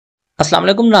अस्सलाम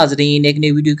वालेकुम नाजरीन, एक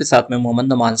नई वीडियो के साथ में मोहम्मद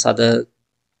नमान सादक।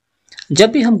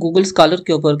 जब भी हम गूगल स्कॉलर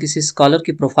के ऊपर किसी स्कॉलर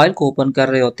की प्रोफाइल को ओपन कर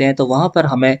रहे होते हैं तो वहाँ पर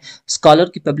हमें स्कॉलर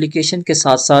की पब्लिकेशन के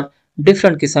साथ साथ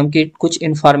डिफरेंट किस्म की कुछ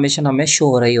इंफॉर्मेशन हमें शो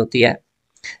हो रही होती है।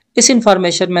 इस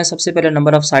इंफॉर्मेशन में सबसे पहले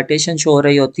नंबर ऑफ साइटेशन शो हो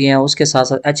रही होती हैं, उसके साथ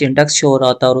साथ एच इंडेक्स शो हो रहा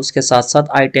होता है और उसके साथ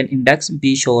साथ i10 इंडेक्स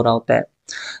भी शो हो रहा होता है।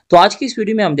 तो आज की इस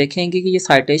वीडियो में हम देखेंगे कि ये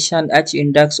साइटेशन, एच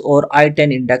इंडेक्स और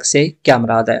i10 इंडेक्स से क्या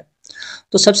मुराद है।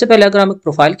 तो सबसे पहले अगर हम एक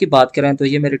प्रोफाइल की बात करें तो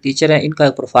ये मेरे टीचर हैं, इनका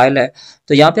एक प्रोफाइल है।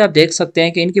 तो यहाँ पे आप देख सकते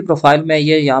हैं कि इनकी प्रोफाइल में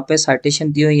ये यहाँ पे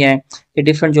साइटेशन दी हुई हैं कि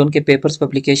डिफरेंट जो उनके पेपर्स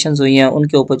पब्लिकेशंस हुई हैं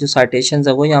उनके ऊपर जो साइटेशंस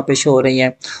है वो यहाँ पे शो हो रही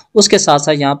हैं। उसके साथ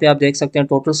साथ यहाँ पे आप देख सकते हैं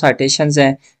टोटल साइटेशंस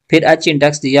हैं, फिर एच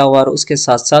इंडेक्स दिया हुआ और उसके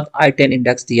साथ साथ i10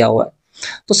 इंडेक्स दिया हुआ है।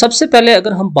 तो सबसे पहले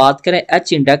अगर हम बात करें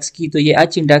एच इंडेक्स की तो ये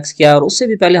एच इंडेक्स क्या है, और उससे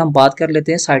भी पहले हम बात कर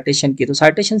लेते हैं साइटेशन की। तो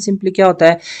साइटेशन सिंपली क्या होता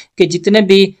है कि जितने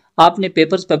भी आपने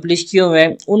पेपर्स पब्लिश किए हुए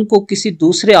हैं उनको किसी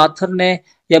दूसरे ऑथर ने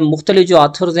या मुख्तलिफ जो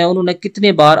ऑथर्स हैं उन्होंने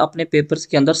कितने बार अपने पेपर्स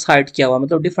के अंदर साइट किया हुआ,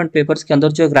 मतलब डिफरेंट पेपर्स के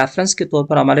अंदर जो एक रेफरेंस के तौर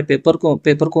पर हमारे पेपर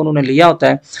को उन्होंने लिया होता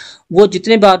है, वो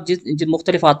जितने बार जिस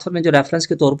मुख्तलिफ ऑथर ने जो रेफरेंस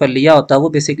के तौर पर लिया होता है वो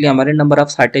बेसिकली हमारे नंबर ऑफ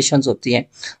साइटेशंस होती हैं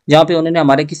जहाँ पे उन्होंने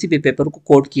हमारे किसी भी पेपर को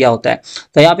कोट किया होता है।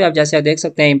 तो यहाँ पे आप जैसे देख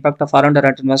सकते हैं impact of foreign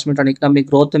direct investment on economic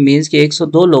growth means कि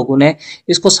 102 लोगों ने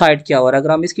इसको साइट किया हुआ है।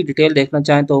 अगर हम इसकी डिटेल देखना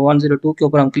चाहें तो 102 के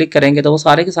ऊपर हम क्लिक करेंगे तो वो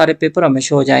सारे के सारे पेपर हमें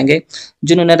शो हो जाएंगे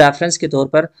जिन्होंने रेफरेंस के तौर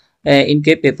पर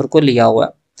इनके पेपर को लिया हुआ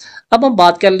है। अब हम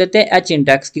बात कर लेते हैं एच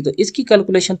इंडेक्स की। तो इसकी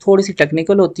कैलकुलेशन थोड़ी सी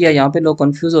टेक्निकल होती है, यहाँ पे लोग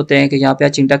कंफ्यूज होते हैं कि यहाँ पे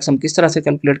एच इंडेक्स हम किस तरह से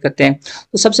कैलकुलेट करते हैं।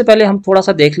 तो सबसे पहले हम थोड़ा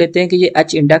सा देख लेते हैं कि ये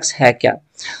एच इंडेक्स है क्या।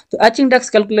 तो एच इंडेक्स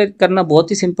कैलकुलेट करना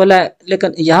बहुत ही सिंपल है,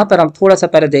 लेकिन यहाँ पर हम थोड़ा सा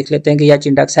पहले देख लेते हैं कि एच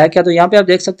इंडेक्स है क्या। तो यहाँ पे आप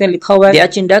देख सकते हैं लिखा हुआ है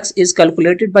H index is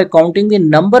calculated by counting the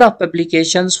number of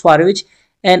publications for which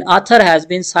an author has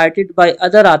been cited by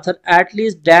other author at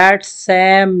least that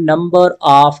same number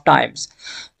of times।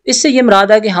 इससे ये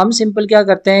मुराद है कि हम सिंपल क्या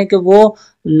करते हैं कि वो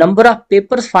नंबर ऑफ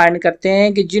पेपर्स फाइंड करते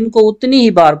हैं कि जिनको उतनी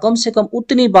ही बार, कम से कम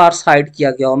उतनी बार साइट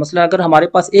किया गया हो। मतलब अगर हमारे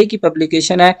पास एक ही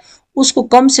पब्लिकेशन है उसको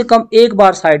कम से कम एक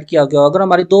बार साइट किया गया हो, अगर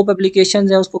हमारी दो पब्लिकेशन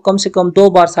हैं उसको कम से कम दो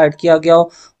बार साइट किया गया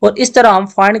हो, और इस तरह हम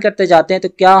फाइंड करते जाते हैं। तो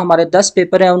क्या हमारे 10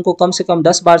 पेपर हैं उनको कम से कम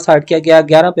 10 बार साइट किया गया,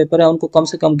 11 पेपर हैं उनको कम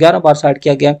से कम 11 बार साइट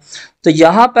किया गया। तो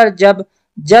यहाँ पर जब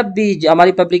जब भी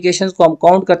हमारी पब्लिकेशन को हम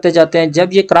काउंट करते जाते हैं, जब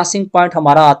ये क्रॉसिंग पॉइंट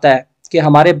हमारा आता है कि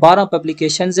हमारे 12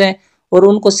 पब्लिकेशंस हैं और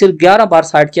उनको सिर्फ 11 बार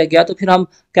साइट किया गया, तो फिर हम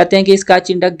कहते हैं कि इसका एच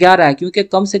इंडेक्स 11 है, क्योंकि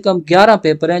कम से कम 11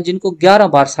 पेपर हैं जिनको 11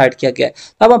 बार साइट किया गया है।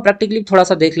 अब हम प्रैक्टिकली थोड़ा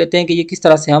सा देख लेते हैं कि ये किस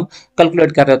तरह से हम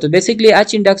कैलकुलेट कर रहे हो। तो बेसिकली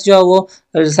एच इंडेक्स जो है वो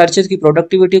रिसर्चर्स की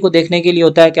प्रोडक्टिविटी को देखने के लिए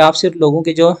होता है कि आप सिर्फ लोगों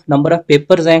के जो नंबर ऑफ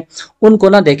पेपर्स हैं उनको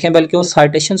ना देखें, बल्कि उन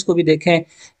साइटेशंस को भी देखें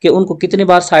कि उनको कितनी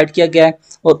बार साइट किया गया है,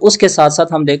 और उसके साथ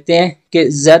साथ हम देखते हैं कि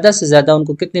ज़्यादा से ज़्यादा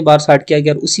उनको कितनी बार साइट किया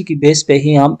गया, और उसी की बेस पे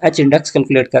ही हम एच इंडेक्स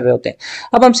कैलकुलेट कर रहे होते हैं।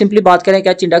 अब हम सिंपली बात करें कि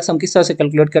एच इंडेक्स हम किस तरह से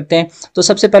कैलकुलेट करते हैं। तो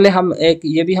सबसे पहले हम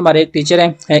ये भी हमारे एक टीचर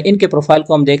हैं, इनके प्रोफाइल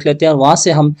को हम देख लेते हैं, और वहाँ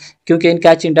से हम, क्योंकि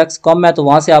इनका एच इंडेक्स कम है तो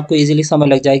वहाँ से आपको इजीली समझ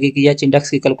लग जाएगी कि एच इंडेक्स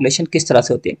की कैलकुलेशन किस तरह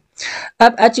से होती है।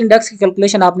 अब एच इंडेक्स की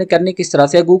कैलकुलेशन आपने करनी किस तरह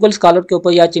से, गूगल स्कॉलर के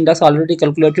ऊपर एच इंडेक्स ऑलरेडी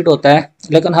कैलकुलेटेड होता है,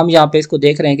 लेकिन हम यहाँ पे इसको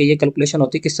देख रहे हैं कि ये कैलकुलेशन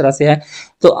होती किस तरह से है।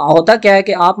 तो होता क्या है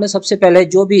कि आपने सबसे पहले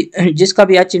जो भी जिसका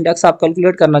भी एच इंडेक्स आप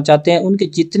कैलकुलेट करना चाहते हैं उनके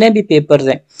जितने भी पेपर्स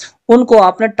हैं उनको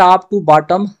आपने टॉप टू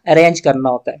बॉटम अरेंज करना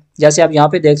होता है। जैसे आप यहाँ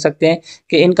पे देख सकते हैं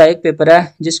कि इनका एक पेपर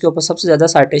है जिसके ऊपर सबसे ज़्यादा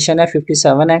साइटेशन है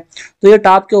 57 है, तो ये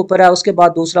टॉप के ऊपर है, उसके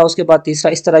बाद दूसरा, उसके बाद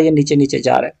तीसरा, इस तरह ये नीचे नीचे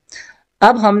जा रहा है।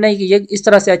 अब हमने ये इस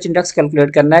तरह से एच इंडेक्स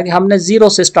कैलकुलेट करना है कि हमने जीरो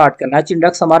से स्टार्ट करना है, एच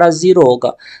इंडेक्स हमारा जीरो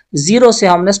होगा, जीरो से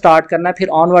हमने स्टार्ट करना है, फिर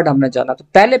ऑनवर्ड हमने जाना। तो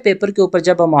पहले पेपर के ऊपर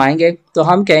जब हम आएंगे तो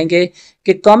हम कहेंगे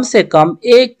कि कम से कम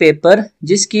एक पेपर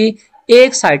जिसकी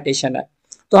एक साइटेशन है,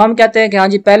 तो हम कहते हैं कि हाँ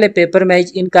जी पहले पेपर में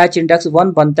इनका एच इंडेक्स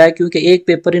 1 बनता है, क्योंकि एक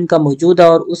पेपर इनका मौजूद है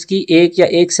और उसकी एक या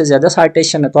एक से ज़्यादा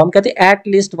साइटेशन है, तो हम कहते हैं एट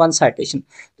लीस्ट 1 साइटेशन।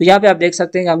 तो यहाँ पे आप देख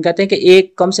सकते हैं कि हम कहते हैं कि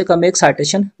एक कम से कम एक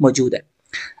साइटेशन मौजूद है।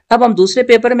 अब हम दूसरे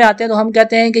पेपर में आते हैं तो हम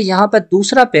कहते हैं कि यहाँ पर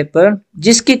दूसरा पेपर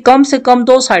जिसकी कम से कम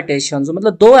 2 साइटेशन हो,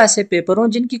 मतलब 2 ऐसे पेपर हों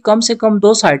जिनकी कम से कम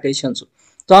 2 साइटेशन हो,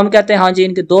 तो हम कहते हैं हाँ जी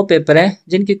इनके 2 पेपर हैं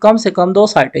जिनकी कम से कम 2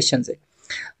 साइटेशन है।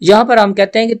 यहाँ पर हम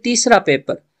कहते हैं कि तीसरा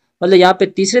पेपर, मतलब यहाँ पे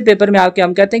तीसरे पेपर में आके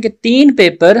हम कहते हैं कि 3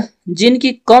 पेपर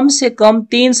जिनकी कम से कम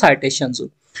 3 साइटेशन हो,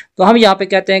 तो हम यहाँ पे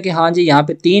कहते हैं कि हाँ जी यहाँ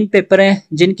पे 3 पेपर हैं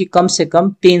जिनकी कम से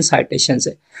कम 3 साइटेशन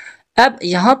है। अब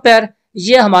यहाँ पर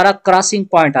ये हमारा क्रॉसिंग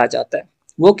पॉइंट आ जाता है,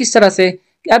 वो किस तरह से,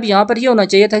 अब यहाँ पर ये होना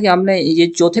चाहिए था कि हमने ये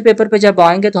चौथे पेपर पे जब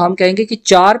आएंगे तो हम कहेंगे कि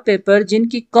 4 पेपर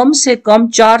जिनकी कम से कम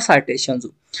 4 साइटेशन हो।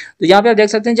 तो यहाँ पे आप देख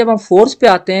सकते हैं जब हम फोर्थ पे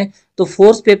आते हैं तो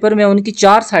फोर्थ पेपर में उनकी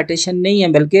 4 साइटेशन नहीं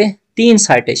है बल्कि 3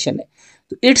 साइटेशन है।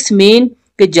 तो इट्स मीन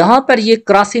कि जहां पर ये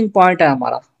क्रॉसिंग पॉइंट है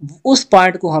हमारा, उस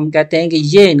पॉइंट को हम कहते हैं कि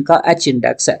ये इनका एच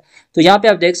इंडेक्स है। तो यहाँ पे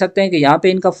आप देख सकते हैं कि यहाँ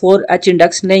पे इनका 4 एच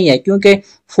इंडेक्स नहीं है, क्योंकि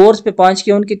 4 पे पहुंच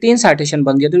के उनकी 3 साइटेशन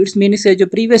बन गई। तो इट्स मीनिंग से जो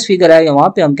प्रीवियस फिगर है वहाँ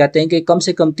पे हम कहते हैं कि कम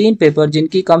से कम 3 पेपर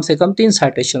जिनकी कम से कम 3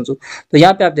 साइटेशन हो। तो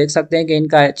यहाँ पे आप देख सकते हैं कि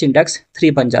इनका एच इंडेक्स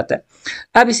 3 बन जाता है।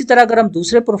 अब इसी तरह अगर हम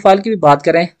दूसरे प्रोफाइल की भी बात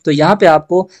करें तो यहाँ पे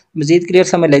आपको मजीद क्लियर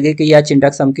समझ लगे कि यह एच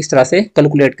इंडेक्स हम किस तरह से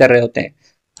कैलकुलेट कर रहे होते हैं।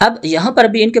 अब यहाँ पर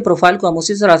भी इनके प्रोफाइल को हम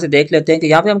उसी तरह से देख लेते हैं कि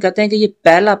यहाँ पे हम कहते हैं कि ये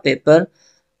पहला पेपर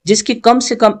जिसकी कम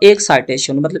से कम एक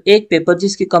साइटेशन, मतलब एक पेपर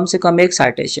जिसकी कम से कम एक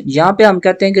साइटेशन। यहाँ पे हम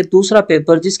कहते हैं कि दूसरा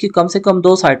पेपर जिसकी कम से कम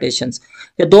 2 साइटेशन,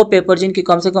 या 2 पेपर जिनकी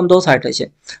कम से कम 2 साइटेशन।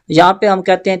 यहाँ पे हम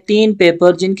कहते हैं 3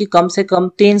 पेपर जिनकी कम से कम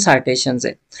 3 साइटेशन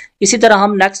है। इसी तरह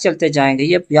हम नेक्स्ट चलते जाएंगे,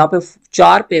 ये यहाँ पे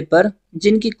 4 पेपर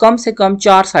जिनकी कम से कम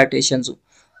 4 साइटेशन हो।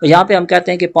 तो यहाँ पे हम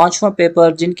कहते हैं कि 5वां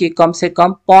पेपर जिनकी कम से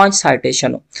कम 5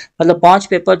 साइटेशन हो, मतलब 5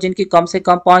 पेपर जिनकी कम से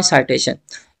कम 5 साइटेशन।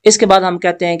 इसके बाद हम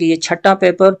कहते हैं कि ये छठा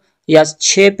पेपर या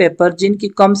 6 पेपर जिनकी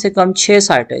कम से कम 6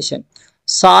 साइटेशन,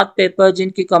 7 पेपर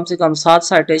जिनकी कम से कम 7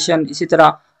 साइटेशन। इसी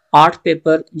तरह 8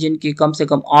 पेपर जिनकी कम से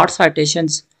कम 8 साइटेशन।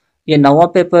 ये 9वां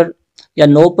पेपर या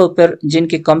 9 पेपर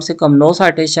जिनकी कम से कम 9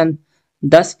 साइटेशन।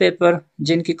 10 पेपर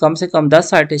जिनकी कम से कम 10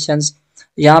 साइटेशंस।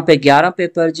 यहाँ पे 11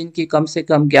 पेपर जिनकी कम से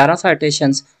कम 11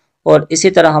 साइटेशंस। और इसी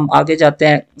तरह हम आगे जाते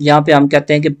हैं, यहाँ पे हम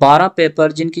कहते हैं कि 12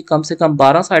 पेपर जिनकी कम से कम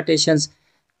 12 साइटेशंस।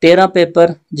 13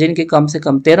 पेपर जिनकी कम से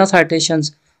कम 13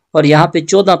 साइटेशंस। और यहाँ पे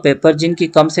 14 पेपर जिनकी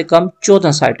कम से कम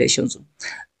 14 साइटेशंस।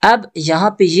 अब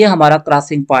यहाँ पे ये हमारा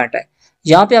क्रॉसिंग पॉइंट है।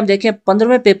 यहाँ पे हम देखें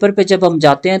 15वें पेपर पे जब हम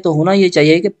जाते हैं तो होना ये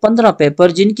चाहिए कि 15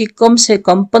 पेपर जिनकी कम से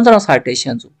कम 15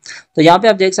 साइटेशन हो। तो यहाँ पे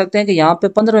आप देख सकते हैं कि यहाँ पे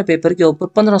 15वें पेपर के ऊपर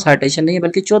 15 साइटेशन नहीं है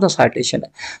बल्कि 14 साइटेशन है।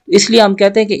 तो इसलिए हम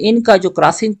कहते हैं कि इनका जो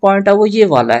क्रॉसिंग पॉइंट है वो ये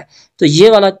वाला है। तो ये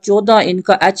वाला 14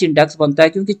 इनका एच इंडेक्स बनता है,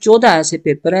 क्योंकि 14 ऐसे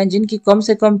पेपर हैं जिनकी कम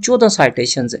से कम 14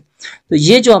 साइटेशन है। तो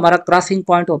ये जो हमारा क्रॉसिंग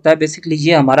पॉइंट होता है बेसिकली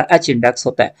ये हमारा एच इंडेक्स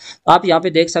होता है। आप यहाँ पे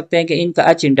देख सकते हैं कि इनका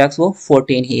एच इंडेक्स वो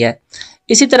 14 ही है।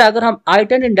 इसी तरह अगर हम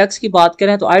i10 इंडेक्स की बात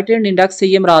करें तो i10 इंडेक्स से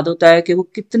ये मुराद होता है कि वो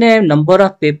कितने नंबर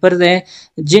ऑफ पेपर्स हैं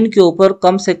जिनके ऊपर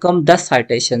कम से कम 10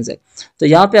 साइटेशंस है। तो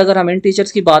यहाँ पे अगर हम इन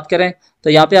टीचर्स की बात करें तो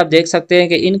यहाँ पे आप देख सकते हैं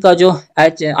कि इनका जो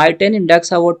i10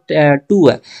 इंडेक्स है वो 2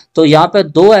 है। तो यहाँ पे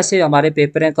 2 ऐसे हमारे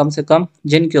पेपर हैं कम से कम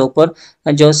जिनके ऊपर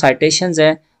जो साइटेशंस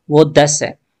हैं वो 10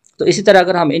 है। तो इसी तरह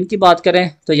अगर हम इनकी बात करें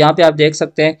तो यहाँ पे आप देख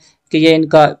सकते हैं कि ये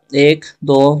इनका 1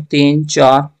 2 3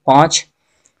 4 5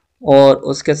 और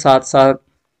उसके साथ साथ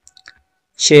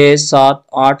 6 7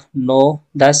 8 9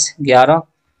 10 11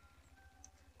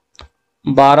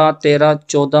 12 13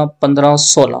 14 15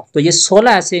 16। तो ये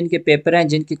 16 ऐसे इनके पेपर हैं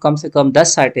जिनकी कम से कम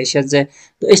 10 साइटेशंस है।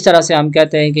 तो इस तरह से हम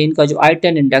कहते हैं कि इनका जो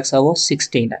i10 इंडेक्स है वो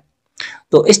 16 है।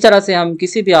 तो इस तरह से हम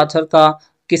किसी भी ऑथर का,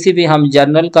 किसी भी हम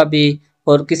जर्नल का भी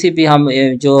और किसी भी हम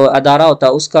जो अदारा होता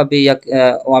है उसका भी या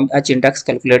हम एच इंडेक्स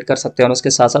कैलकुलेट कर सकते हैं और उसके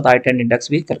साथ साथ i10 इंडेक्स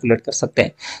भी कैलकुलेट कर सकते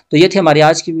हैं। तो ये थी हमारी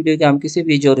आज की वीडियो कि हम किसी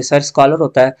भी जो रिसर्च स्कॉलर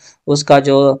होता है उसका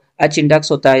जो एच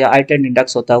इंडेक्स होता है या i10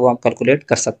 इंडेक्स होता है वो हम कैलकुलेट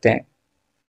कर सकते हैं।